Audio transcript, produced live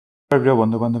প্ৰিয়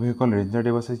বন্ধু বান্ধৱীসকল ranger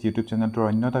Debashish YouTube চেনেলটোৰ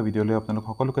অন্য এটা ভিডিঅ'লৈ আপোনালোক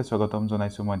সকলোকে স্বাগতম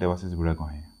জনাইছোঁ মই দেৱাশিষ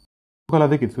বুঢ়াগোহাঁই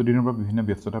আজি কিছুদিনৰ পৰা বিভিন্ন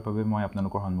ব্যস্ততাৰ বাবে মই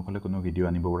আপোনালোকৰ সন্মুখলৈ কোনো ভিডিঅ'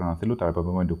 আনিব পৰা নাছিলোঁ তাৰ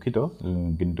বাবে মই দুঃখিত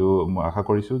কিন্তু মই আশা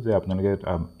কৰিছোঁ যে আপোনালোকে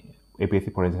APSC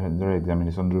Forest Ranger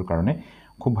Examinationৰ কাৰণে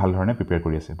খুব ভাল ধৰণে প্ৰিপেয়াৰ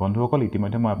কৰি আছে বন্ধুসকল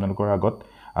ইতিমধ্যে মই আপোনালোকৰ আগত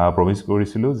প্ৰমিছ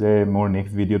কৰিছিলোঁ যে মোৰ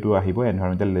নেক্সট ভিডিঅ'টো আহিব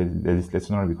এনভাইৰনমেণ্টেল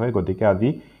লেজিসলেশ্যনৰ বিষয়ে গতিকে আজি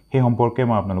সেই সম্পৰ্কে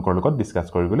মই আপোনালোকৰ লগত ডিছকাছ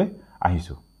কৰিবলৈ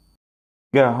আহিছোঁ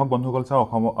আহক বন্ধুসকল চাওঁ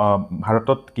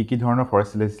ভাৰতত কি ধৰণৰ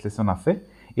ফৰেষ্ট লেজিসলেশ্যন আছে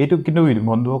এইটো কিন্তু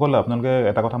বন্ধুসকল আপোনালোকে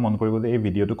এটা কথা মন কৰিব যে এই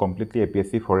ভিডিঅ'টো completely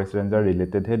APSC forest ranger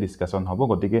ৰিলেটেডহে discussion হ'ব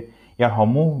গতিকে ইয়াৰ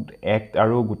সমূহ এক্ট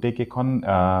আৰু গোটেইকেইখন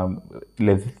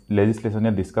লেজিসলেশ্যনে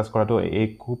ডিছকাছ কৰাটো এই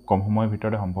খুব কম সময়ৰ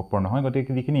ভিতৰতে সম্ভৱপৰ নহয়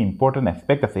গতিকে যিখিনি ইম্পৰ্টেণ্ট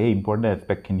এছপেক্ট আছে এই ইম্পৰ্টেণ্ট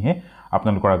এছপেক্টখিনিহে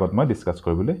আপোনালোকৰ আগত মই ডিছকাছ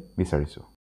কৰিবলৈ বিচাৰিছোঁ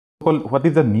What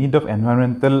is the need of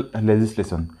environmental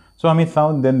legislation? So, I mean,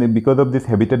 then because of this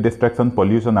habitat destruction,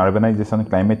 pollution, urbanization,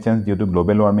 climate change due to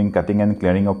global warming, cutting and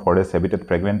clearing of forests, habitat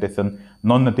fragmentation,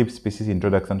 non-native species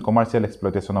introduction, commercial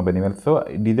exploitation of animals. So,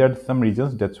 these are some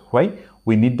reasons. That's why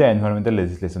we need the environmental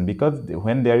legislation because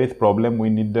when there is problem, we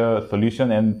need the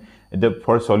solution and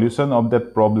for solution of that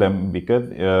problem because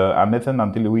unless and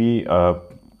until we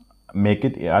make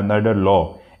it under the law.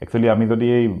 Actually, আমি যদি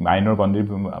এই আইনৰ গণ্ডিৰ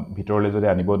ভিতৰলৈ যদি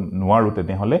আনিব নোৱাৰো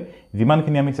তেনেহলে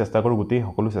যিমানখিনি আমি চেষ্টা কৰো গোটেই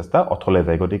সকলো চেষ্টা অথলে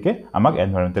যায় গতিকে আমাক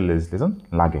এনভাইৰনমেণ্টেল লেজিসলেশ্যন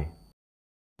লাগে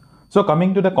So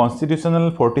coming to the Constitutional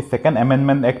 42nd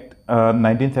Amendment Act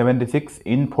 1976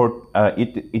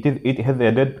 it has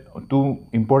added two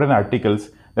important articles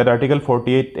that Article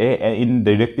 48A in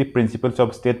Directive Principles of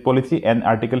State Policy and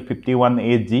Article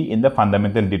 51AG in the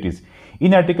Fundamental Duties.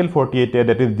 In Article 48A,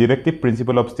 that is Directive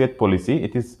Principle of State Policy,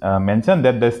 it is mentioned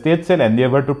that the state shall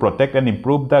endeavor to protect and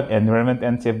improve the environment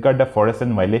and safeguard the forest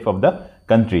and wildlife of the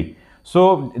country. So,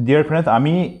 dear friends,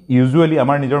 আমি usually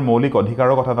আমাৰ নিজৰ মৌলিক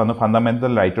অধিকাৰৰ কথা জানো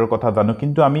fundamental ৰাইটৰ কথা জানো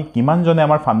কিন্তু আমি কিমান জনে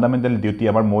আমাৰ ফান্ডামেন্টাল ডিউটি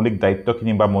আমাৰ মৌলিক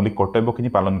দায়িত্বখিনি বা মৌলিক কৰ্তব্যখিনি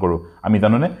পালন কৰো আমি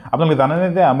জানোনে আপোনালোকে জানেনে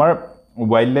যে আমাৰ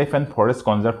wild life and forest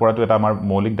conserve কৰাটো এটা আমাৰ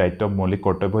মৌলিক দায়িত্ব মৌলিক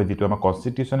কৰ্তব্য যেটো আমাৰ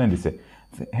কনস্টিটিউচনে দিছে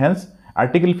Haynes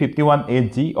Article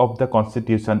 51AG of the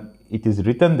Constitution, it is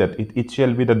written that it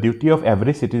shall be the duty of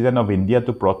every citizen of India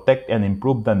to protect and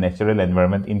improve the natural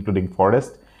environment, including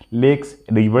forests, lakes,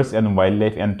 rivers, and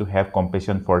wildlife, and to have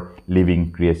compassion for living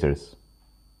creatures.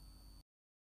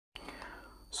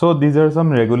 So these are some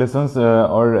regulations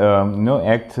or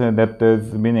acts that has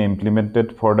been implemented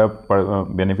for the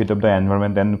benefit of the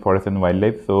environment and forest and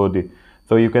wildlife.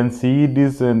 So you can see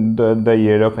this in the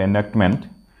year of enactment.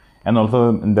 And also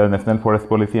the National Forest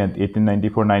Policy at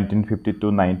 1894,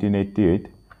 1952, 1988.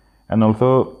 And also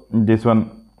this one,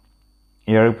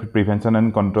 Air Prevention and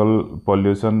Control of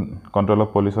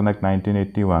Pollution Act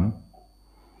 1981.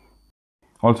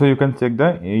 Also you can check the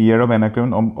year of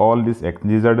enactment of all these acts.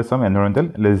 These are some environmental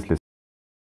legislation.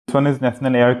 This one is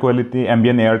National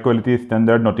Ambient Air Quality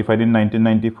Standard notified in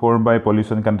 1994 by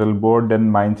Pollution Control Board, then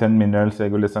Mines and Minerals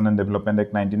Regulation and Development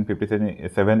Act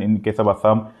 1957 in case of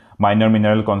Assam, Minor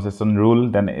Mineral Concession Rule,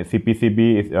 then CPCB,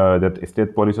 that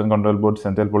State Pollution Control Board,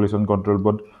 Central Pollution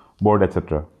Control Board,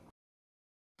 etc.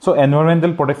 So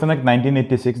Environmental Protection Act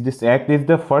 1986, this act is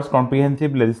the first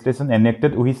comprehensive legislation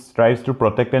enacted which strives to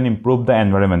protect and improve the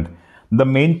environment. The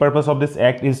main purpose of this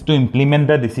act is to implement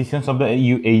the decisions of the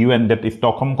AUN, that is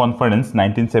Stockholm Conference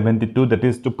 1972, that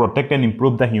is to protect and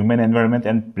improve the human environment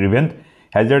and prevent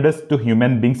hazardous to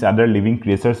human beings, other living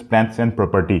creatures, plants and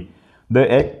property. The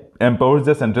act empowers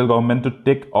the central government to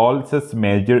take all such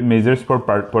measures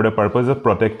for the purpose of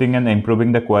protecting and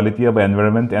improving the quality of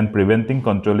environment and preventing,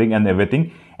 controlling and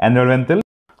abating environmental.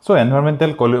 So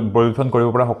environmental pollution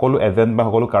কৰিব পৰা সকলো agent বা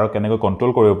সকলো কাৰক কেনেকৈ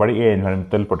control কৰিব পাৰি এই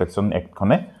এনভাইৰনমেন্টাল প্ৰটেকচন এক্ট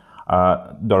খনে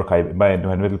দৰকাই বা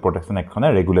এনভাইৰনমেন্টাল প্ৰটেকচন এক্ট খনে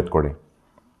ৰেগুলেট কৰে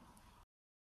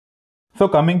So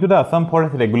coming to the Assam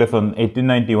Forest Regulation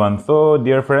 1891. So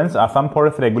dear friends, Assam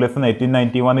Forest Regulation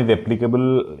 1891 is applicable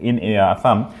in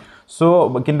Assam. So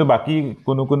কিন্তু বাকি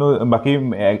কোনো বাকি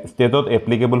ষ্টেটত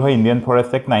এপ্লিকেবল হয় ইন্ডিয়ান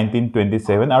ফৰেষ্ট এক্ট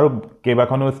 1927 আৰু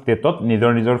কেবাখনো ষ্টেটত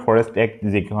নিজৰ ফৰেষ্ট এক্ট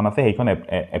যিখন আছে সেইখন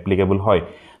এপ্লিকেবল হয়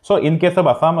So in case of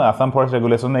Assam Forest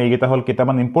Regulation এইগেটা হল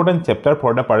কেটামান important chapter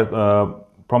for the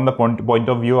from the point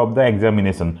of view of the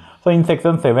examination. So in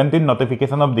section 17,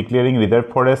 notification of declaring reserve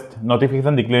forest,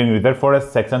 notification declaring reserve forest,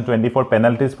 section 24,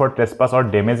 penalties for trespass or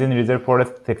damage in reserve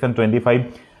forest, section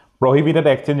 25, prohibited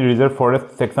action in reserve forest,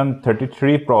 section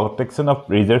 33, protection of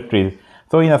reserve trees.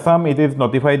 So in Assam, it is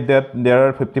notified that there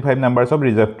are 55 numbers of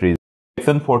reserve trees.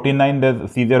 Section 49, the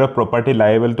seizure of property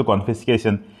liable to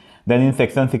confiscation. Then in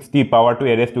section 60, power to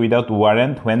arrest without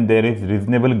warrant when there is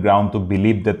reasonable ground to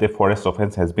believe that a forest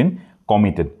offense has been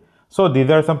committed. So these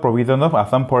are some provisions of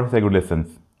Assam Forest Regulations.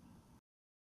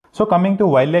 So coming to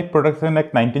Wildlife Protection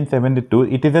Act 1972,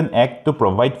 it is an act to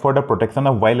provide for the protection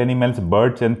of wild animals,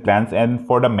 birds and plants and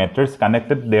for the matters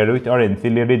connected therewith or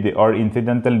ancillary or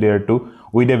incidental thereto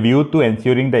with a view to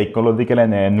ensuring the ecological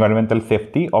and environmental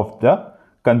safety of the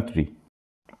country.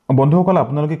 বন্ধুসকল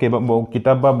আপোনালোকে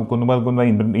কিতাপ বা কোনোবা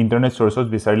internet সোৰ্সত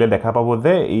বিচাৰিলে দেখা পাব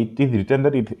যে it is written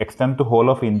that it extends to whole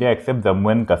of India except Jammu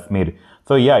and Kashmir.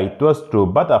 So yeah, it was true,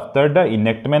 but after the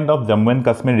enactment of Jammu and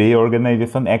Kashmir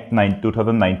Reorganization Act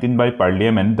 2019 by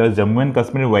Parliament, the Jammu and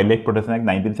Kashmir Wildlife Protection Act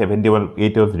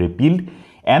 1978 was repealed,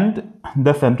 and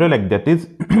the central act, that is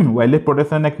Wildlife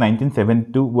Protection Act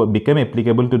 1972, became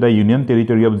applicable to the Union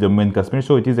Territory of Jammu and Kashmir,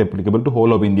 so it is applicable to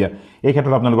whole of India. এই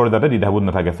ক্ষেত্ৰত আপোনালোকৰ যাতে দ্বিধাবোধ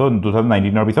নাথাকে। So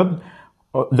 2019 ৰ পিছত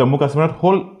জম্মু কাশ্মীৰত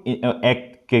whole act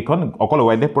কেইখন অকল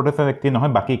ওয়াইল্ডলাইফ প্ৰটেকশ্যন এক্ট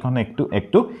নহয়, বাকি এখন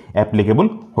একটু এপ্লিকেবল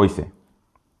হৈছে।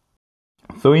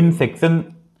 So in section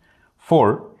 4,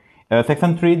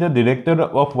 section 3, the director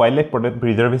of wildlife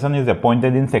preservation is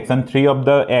appointed. In section 3 of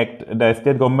the act, the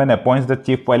state government appoints the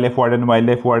chief wildlife warden,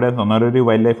 wildlife wardens, honorary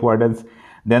wildlife wardens.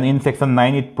 Then in section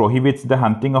 9, it prohibits the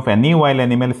hunting of any wild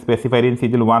animal specified in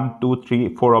schedule 1, 2,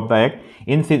 3, 4 of the act.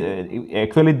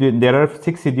 Actually there are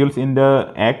 6 schedules in the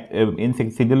act. In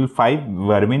schedule 5,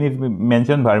 vermin is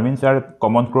mentioned. Vermins are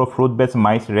common crow, fruit bats,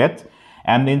 mice, rats.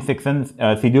 And in section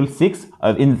schedule 6,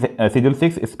 schedule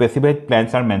 6, specified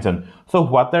plants are mentioned. So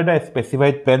what are the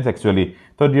specified plants actually?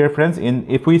 So dear friends,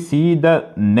 if we see the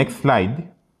next slide,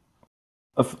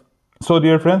 so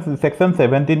dear friends, section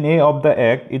 17A of the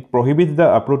act, it prohibits the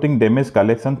uprooting, damage,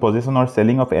 collection, possession or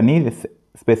selling of any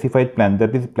specified plant,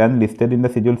 that is plant listed in the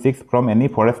schedule 6 from any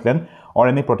forest land or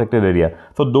any protected area.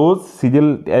 So those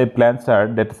schedule plants are,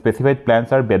 that specified plants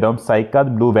are bedom, cycad,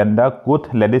 blue vanda, kuth,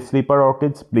 lady sleeper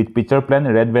orchids, pitcher plant,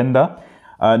 red vanda.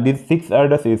 These 6 are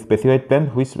the specified plants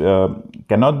which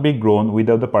cannot be grown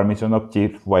without the permission of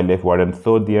chief wildlife warden.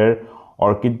 So dear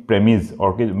orchid premies,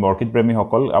 orchid premi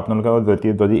hokol apnaloke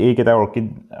jodi ei keta orchid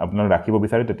apnal rakhibo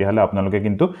bisare tetihale apnaloke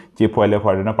kintu chief wildlife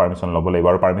wardener permission lobo laibo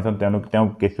aru permission teu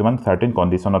kesuman certain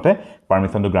condition ote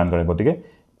permission to grant kore, gotike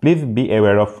please be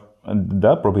aware of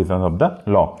the provisions of the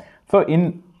law.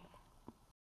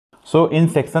 So in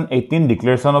section 18,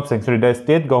 declaration of sanctuary, the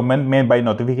state government may by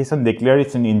notification declare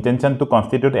its intention to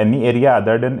constitute any area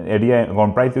other than area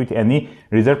comprised with any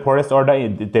reserve forest or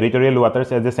the territorial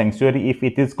waters as a sanctuary if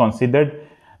it is considered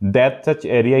that such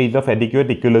area is of adequate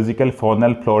ecological,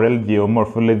 faunal, floral,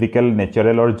 geomorphological,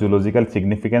 natural or zoological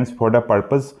significance for the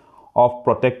purpose of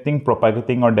protecting,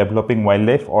 propagating or developing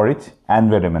wildlife or its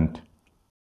environment.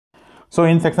 So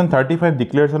in section 35,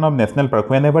 declaration of national park,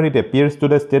 whenever it appears to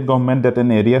the state government that an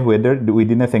area, whether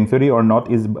within a sanctuary or not,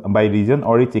 is by region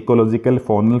or its ecological,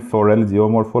 faunal, floral,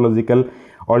 geomorphological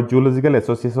or zoological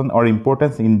association or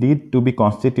importance indeed to be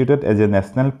constituted as a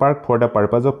national park for the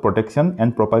purpose of protection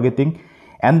and propagating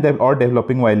and or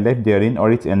developing wildlife therein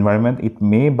or its environment, it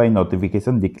may by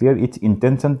notification declare its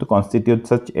intention to constitute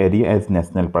such area as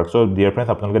national park. So dear friends,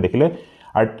 apnaloke dekhile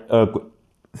at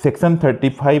Section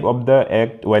 35 of the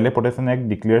Act, Wildlife Protection Act,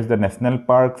 declares the national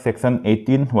park. Section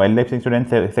 18, Wildlife Sanctuary,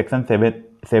 and Section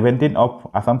 17 of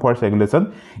Assam Forest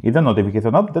Regulation is a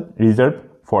notification of the reserve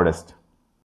forest.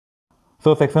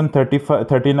 So Section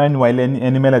 39, wild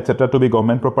animal etc. to be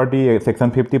government property.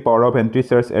 Section 50, power of entry,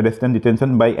 search, arrest and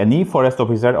detention by any forest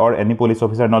officer or any police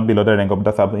officer not below the rank of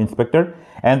the sub-inspector.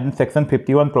 And Section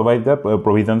 51 provides the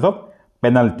provisions of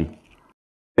penalty.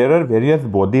 There are various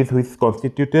bodies which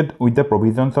constituted with the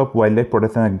provisions of Wildlife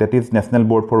Protection Act, that is National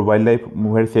Board for Wildlife,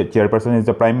 where chairperson is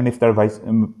the Prime Minister, vice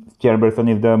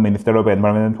chairperson is the Minister of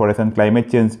Environment, Forest and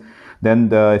Climate Change. Then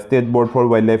the State Board for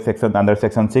Wildlife section, under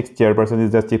Section 6, chairperson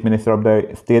is the Chief Minister of the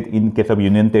state in case of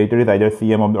Union Territories, either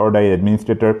CM or the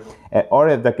Administrator, or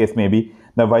as the case may be.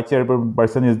 The vice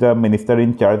chairperson is the Minister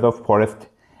in charge of Forest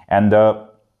and the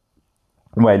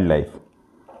Wildlife.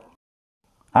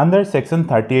 Under Section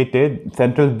 38A,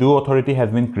 Central Zoo Authority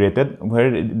has been created,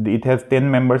 where it has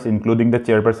 10 members, including the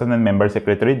chairperson and member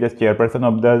secretary. The chairperson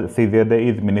of the CZA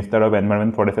is Minister of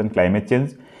Environment, Forest and Climate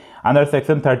Change. Under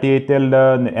Section 38L,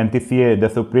 the NTCA, the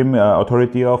Supreme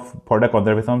Authority for the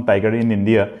Conservation of Tiger in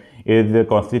India, is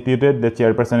constituted. The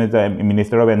chairperson is the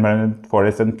Minister of Environment,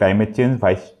 Forest and Climate Change.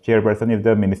 Vice chairperson is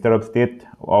the Minister of State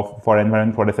for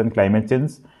Environment, Forest and Climate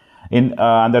Change. In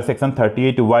under Section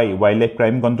 38Y, Wildlife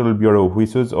Crime Control Bureau,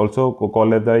 which is also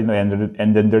called as the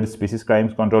Endangered Species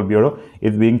Crimes Control Bureau,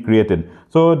 is being created.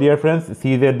 So dear friends,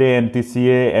 CZA,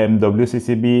 NTCA,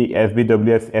 WCCB,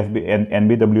 SBWL, and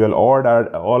NBWL,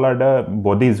 all are the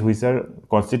bodies which are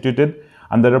constituted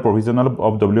under the provision of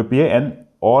WPA, and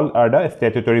all are the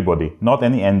statutory body, not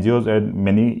any NGOs and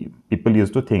many people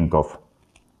used to think of.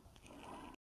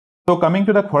 So coming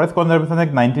to the Forest Conservation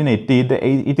Act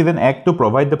 1980, it is an act to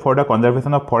provide for the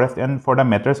conservation of forest and for the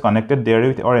matters connected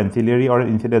therewith or ancillary or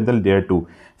incidental thereto.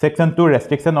 Section 2,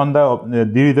 restriction on the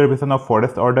dereservation of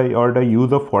forest or the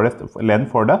use of forest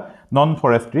land for the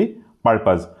non-forestry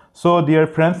purpose. So dear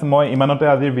friends, moi imanote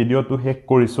azir video to hek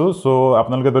korisu. So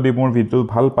apnaloke jodi mor video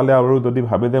bhal pale aru jodi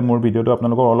bhabe je mor video to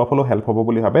apnalokor olop holo help hobo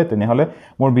boli bhabe tenehole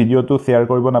mor video to share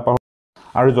koribo napaho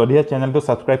আৰু যদিহে চেনেলটো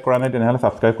subscribe কৰা নাই তেনেহলে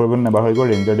subscribe কৰিবলৈ নাপাহৰিব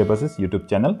ranger ডেবাছিছ YouTube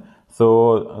channel so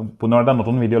পুনৰ এটা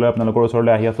নতুন ভিডিঅ লৈ আপোনালোকৰ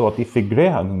ওচৰলৈ আহি আছো অতি শীঘ্ৰে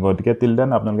গতিকে টিল দেন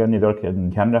আপোনালোকে নিজৰ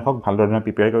ধ্যান ৰাখক ভালদৰে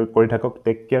প্ৰিপেয়াৰ কৰি থাকক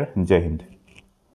টেক কেয়াৰ জয় হিন্দ